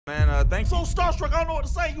Man, thanks. So starstruck, I don't know what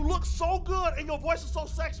to say. You look so good and your voice is so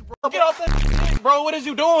sexy, bro. Get off that shit, bro. What is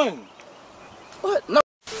you doing? What? No.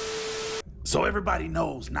 So everybody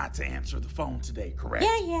knows not to answer the phone today, correct?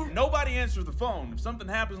 Yeah. Nobody answers the phone. If something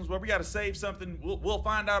happens where we gotta save something, we'll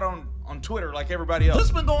find out on Twitter like everybody else. This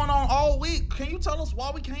has been going on all week. Can you tell us why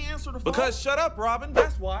we can't answer the phone? Because shut up, Robin.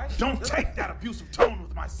 That's why. Don't take that abusive tone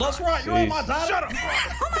with my son. That's right. You're on my daughter. Shut up,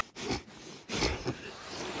 Robin.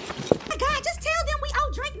 God, just tell them we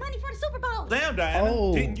owe Drake money for the Super Bowl. Damn,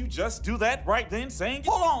 Diana. Didn't you just do that right then saying it?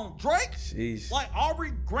 Hold on, Drake? Jeez. Like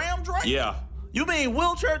Aubrey Graham Drake? Yeah. You mean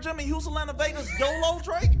wheelchair Jimmy Houston Vegas YOLO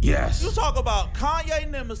Drake? Yes. You talk about Kanye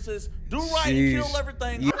nemesis, do right and kill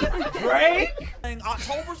everything. Drake?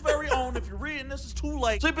 October's very own. If you're reading this, it's too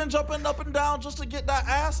late. She been jumping up and down just to get that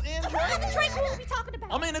ass in, Drake. What Drake will we talking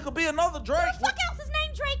about? I mean, it could be another Drake. Who the fuck else is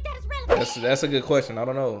named Drake that is relevant? That's a good question. I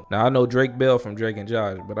don't know. Now I know Drake Bell from Drake and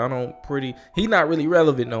Josh, but I don't he not really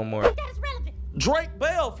relevant no more. That is relevant. Drake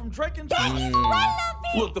Bell from Drake and Josh. That is relevant.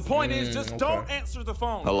 Look, the point is just don't answer the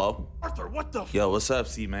phone. Hello? Arthur, what the Yo, what's up,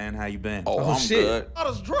 C-Man? How you been? Oh, I'm shit. good. How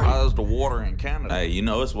does Drake? How's the water in Canada? Hey, you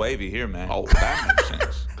know it's wavy here, man. Oh, that makes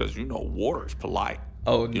sense. Because you know water is polite.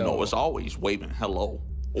 Oh, no. You know it's always waving hello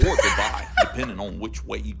or goodbye, depending on which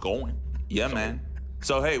way you going. Yeah, man.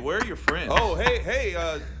 So, hey, where are your friends? Oh,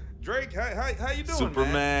 hey, Drake, how you doing,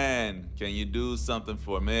 Superman, can you do something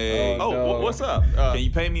for me? No. What's up? Can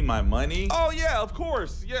you pay me my money? Oh, yeah, of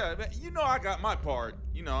course. Yeah, you know I got my part.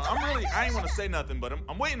 You know, I ain't want to say nothing, but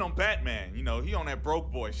I'm waiting on Batman. You know, he on that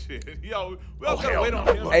broke boy shit. Yo, we all gotta wait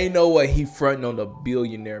on him. Ain't no way he fronting on the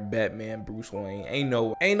billionaire Batman Bruce Wayne. Ain't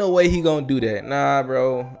no way he gonna do that. Nah,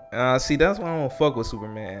 bro. See, that's why I don't fuck with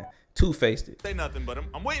Superman. Two-faced it. Say nothing, but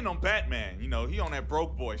I'm waiting on Batman. You know, he on that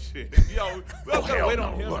broke boy shit. Yo, we all gotta wait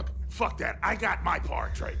on him. Look, fuck that. I got my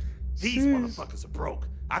part, Drake. These motherfuckers are broke.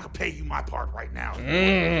 I could pay you my part right now.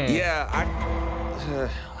 Yeah,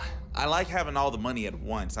 I like having all the money at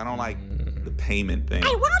once. I don't like the payment thing.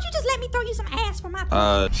 Hey, why don't you just let me throw you some ass for my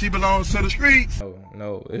part? She belongs to the streets.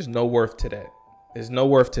 No, there's no worth to that. There's no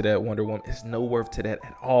worth to that, Wonder Woman. There's no worth to that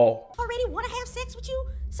at all. Already want to have sex with you,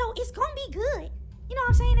 so it's gonna be good. You know what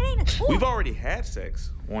I'm saying? It ain't a tour. We've already had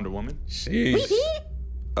sex, Wonder Woman. Jeez. We did?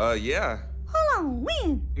 Yeah. Hold on,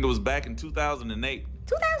 when? It was back in 2008.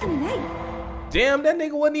 2008? Damn, that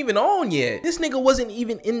nigga wasn't even on yet. This nigga wasn't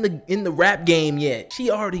even in the rap game yet. She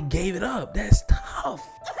already gave it up. That's tough.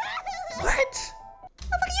 What?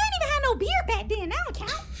 Motherfucker, you ain't even had no beard back then. That don't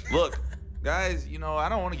count. Look, guys, you know, I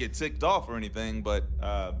don't want to get ticked off or anything, but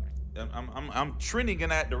I'm trending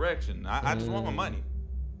in that direction. I just want my money.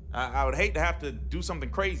 I would hate to have to do something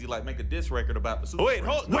crazy like make a diss record about the Super Wait,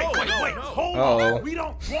 hold on. We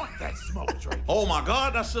don't want that smoke, Drake. Oh my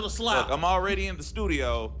God, I should have slapped. Look, I'm already in the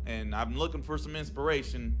studio and I'm looking for some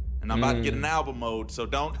inspiration and I'm about to get an album mode, so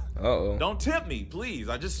don't tempt me, please.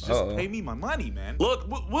 I just pay me my money, man. Look,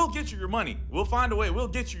 we'll get you your money. We'll find a way. We'll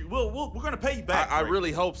get you. We're gonna pay you back. I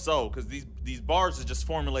really hope so, because these bars are just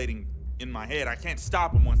formulating in my head. I can't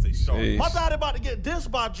stop them once they start. Jeez. My daddy about to get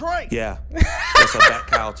dissed by Drake. Yeah. That's a back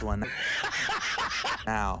cow to a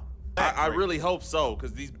now. I really hope so,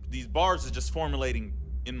 because these bars are just formulating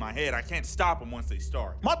in my head. I can't stop them once they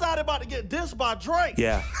start. My daddy about to get dissed by Drake.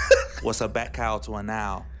 Yeah. What's a back cow to a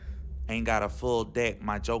now? Ain't got a full deck.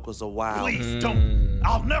 My jokers are wild. Please don't.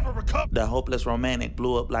 I'll never recover. The hopeless romantic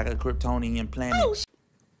blew up like a Kryptonian planet. Oh,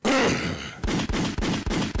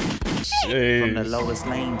 From the lowest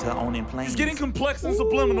lane to owning planes. It's getting complex and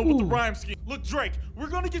subliminal with the rhyme scheme. Look, Drake, we're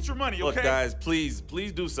gonna get your money, okay? Look, guys, please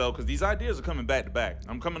do so, because these ideas are coming back to back.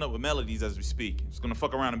 I'm coming up with melodies as we speak. It's gonna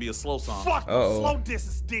fuck around and be a slow song. Fuck, slow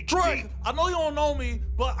disses, dick. Drake, I know you don't know me,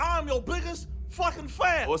 but I'm your biggest fucking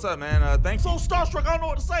fan. What's up, man? Thanks. So starstruck, I don't know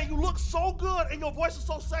what to say. You look so good and your voice is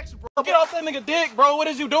so sexy, bro. Get off that nigga dick, bro. What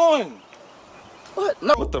is you doing? What?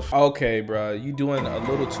 No. What the f? Okay, bro. You doing a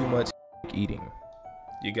little too much eating.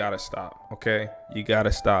 You gotta stop, okay? You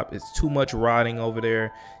gotta stop. It's too much rotting over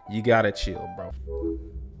there. You gotta chill, bro.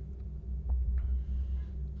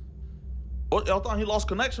 What? Y'all thought he lost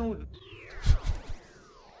connection with?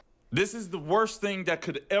 This is the worst thing that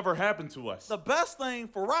could ever happen to us. The best thing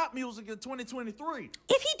for rap music in 2023.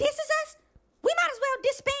 If he disses us, we might as well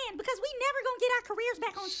disband, because we never gonna get our careers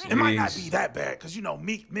back on track. It might not be that bad, because you know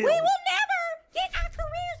Meek Mill. We will never get our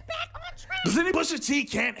careers back on track. Does any Pusha T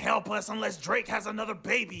can't help us unless Drake has another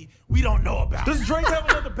baby we don't know about? Does Drake have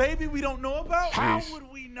another baby we don't know about? How would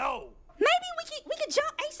we know? Maybe we could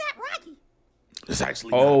jump ASAP Rocky. It's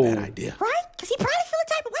actually not a bad idea. Right? Because he probably feel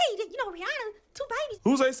the type of way that, you know, Rihanna, 2 babies.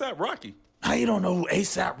 Who's ASAP Rocky? How you don't know who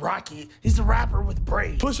ASAP Rocky? He's a rapper with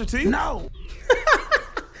braids. Pusha T? No.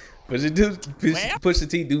 Pusha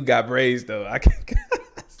T do got braids though. I can't.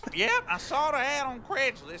 Yep, I saw the ad on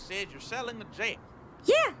Craigslist that said you're selling a jet.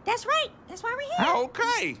 Yeah, that's right. That's why we're here.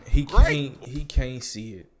 Okay. He can't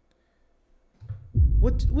see it.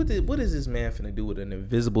 What is this man finna do with an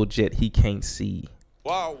invisible jet he can't see?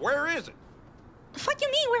 Well, where is it? The fuck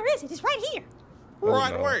you mean, where is it? It's right here.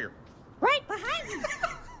 Right where? Right behind you.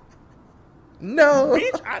 No.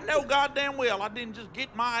 Bitch, I know goddamn well I didn't just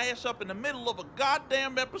get my ass up in the middle of a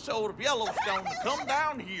goddamn episode of Yellowstone to come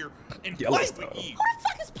down here and play with you. Who the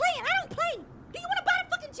fuck is playing? I don't play. Do you want to buy the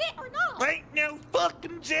fucking jet or not? Ain't no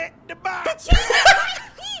fucking jet to buy. The jet is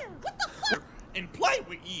right here. What the fuck? And play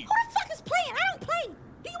with you. Who the fuck is playing? I don't play.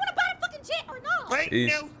 Do you want to buy the fucking jet or not?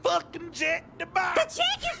 Ain't no fucking jet to buy. The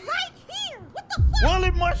jet is right here. What the fuck? Well,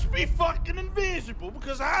 it must be fucking invisible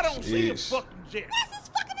because I don't see a fucking jet. Yes, it's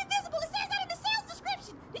fucking invisible. It says that in the sales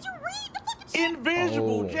description. Did you read the fucking shit?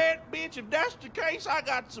 Invisible jet, bitch. If that's the case, I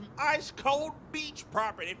got some ice cold beach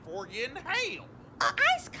property for you in hell.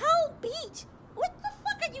 Ice cold beach? What the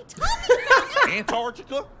fuck are you talking about?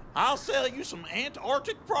 Antarctica? I'll sell you some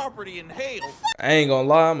Antarctic property in hell. I ain't gonna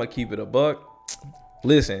lie, I'm gonna keep it a buck.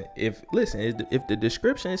 Listen, if the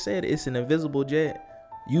description said it's an invisible jet,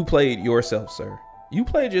 you played yourself, sir. You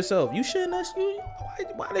played yourself. You shouldn't have.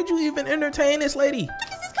 Why did you even entertain this lady?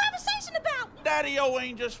 What is this conversation about? Daddy-O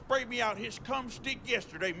ain't just sprayed me out his cum stick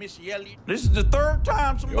yesterday, Missy Elliott. This is the third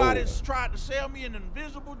time somebody's tried to sell me an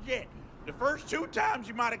invisible jet. The first 2 times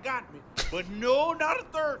you might have got me, but no, not a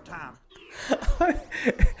third time.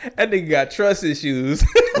 That nigga got trust issues.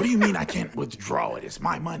 What do you mean I can't withdraw it? It's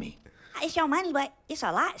my money. It's your money, but it's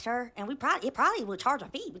a lot, sir, and it probably will charge a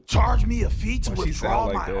fee. Charge me a fee to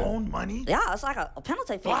withdraw my own money? Yeah, it's like a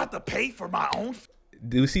penalty fee. Do I have to pay for my own?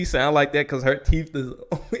 Do she sound like that because her teeth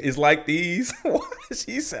is like these? Why does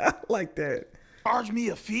she sound like that? Charge me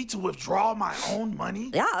a fee to withdraw my own money?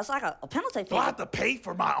 Yeah, it's like a penalty fee. Do I have to pay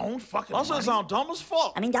for my own fucking money? Also, sound dumb as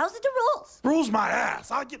fuck. I mean, those are the rules. Rules my ass.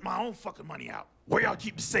 I'll get my own fucking money out. Where y'all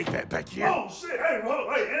keep the safe at back here? Oh, shit. Hey,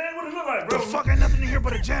 bro. Hey, it ain't what it look like, bro. The fuck ain't nothing in here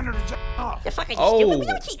but a janitor off. The fuck are you stupid? We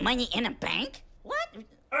don't keep money in a bank. What? Hey,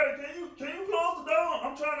 can you close the door?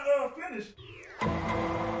 I'm trying to finish.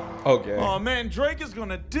 Okay. Oh, man, Drake is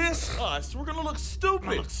gonna diss us. We're gonna look stupid.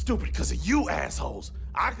 I look stupid because of you assholes.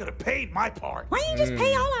 I could have paid my part. Why you just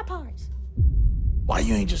pay all our parts? Why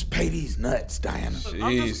you ain't just pay these nuts, Diana?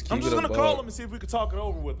 Jeez, I'm just gonna call him and see if we can talk it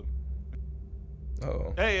over with him.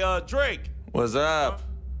 Uh-oh. Hey, Drake. What's up?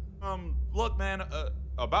 Look, man,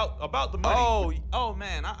 about the money. Oh,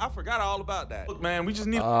 man, I forgot all about that. Look, man, we just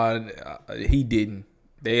need. He didn't.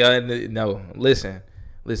 No. Listen.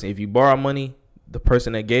 If you borrow money, the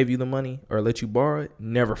person that gave you the money or let you borrow it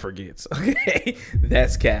never forgets. Okay,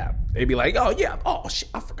 that's cap. They be like, oh yeah, oh shit,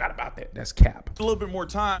 I forgot about that. That's cap. A little bit more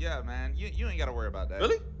time. Yeah, man, you ain't gotta worry about that.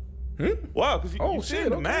 Really? Wow, because you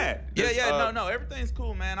seem mad. No, everything's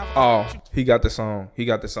cool, man. He got the song.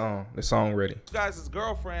 The song ready. You guys is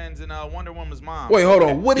girlfriends and Wonder Woman's mom. Wait, hold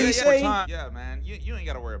on. What did he say? Yeah, man, you ain't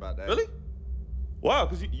gotta worry about that. Really? Wow,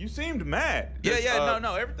 because you seemed mad.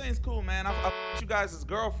 No, everything's cool, man. I you guys as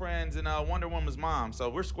girlfriends and Wonder Woman's mom, so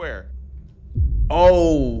we're square.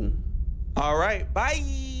 Oh. All right,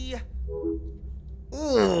 bye.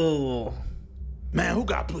 Ooh. Man, who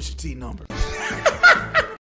got Pusha T number?